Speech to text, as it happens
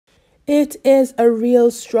It is a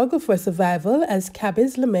real struggle for survival as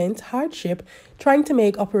cabbies lament hardship trying to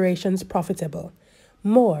make operations profitable.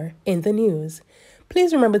 More in the news.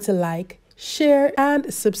 Please remember to like, share,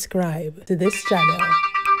 and subscribe to this channel.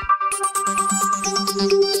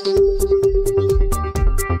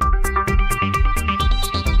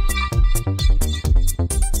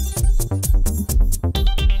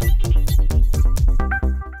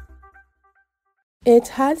 It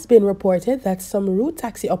has been reported that some route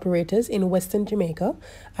taxi operators in Western Jamaica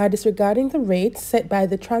are disregarding the rates set by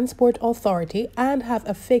the Transport Authority and have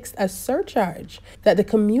affixed a surcharge that the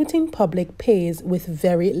commuting public pays with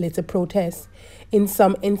very little protest. In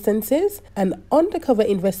some instances, an undercover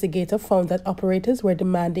investigator found that operators were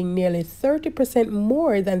demanding nearly 30%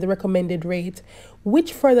 more than the recommended rate,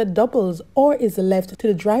 which further doubles or is left to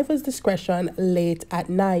the driver's discretion late at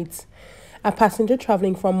night. A passenger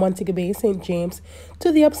traveling from Montego Bay, St. James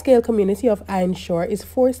to the upscale community of Ironshore is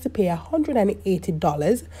forced to pay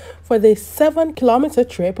 $180 for the 7-kilometer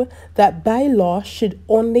trip that by law should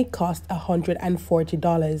only cost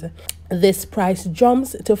 $140. This price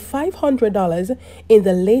jumps to $500 in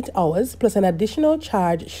the late hours, plus an additional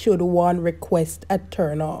charge should one request a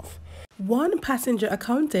turn-off. One passenger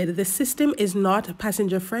accounted the system is not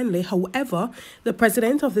passenger friendly. However, the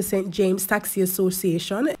president of the St. James Taxi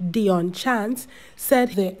Association, Dion Chance, said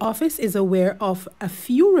the office is aware of a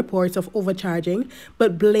few reports of overcharging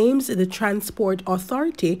but blames the Transport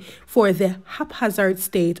Authority for the haphazard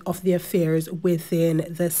state of the affairs within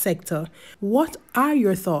the sector. What are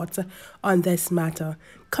your thoughts on this matter?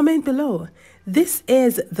 Comment below. This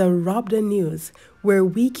is the Robbed News, where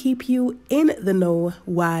we keep you in the know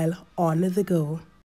while on the go.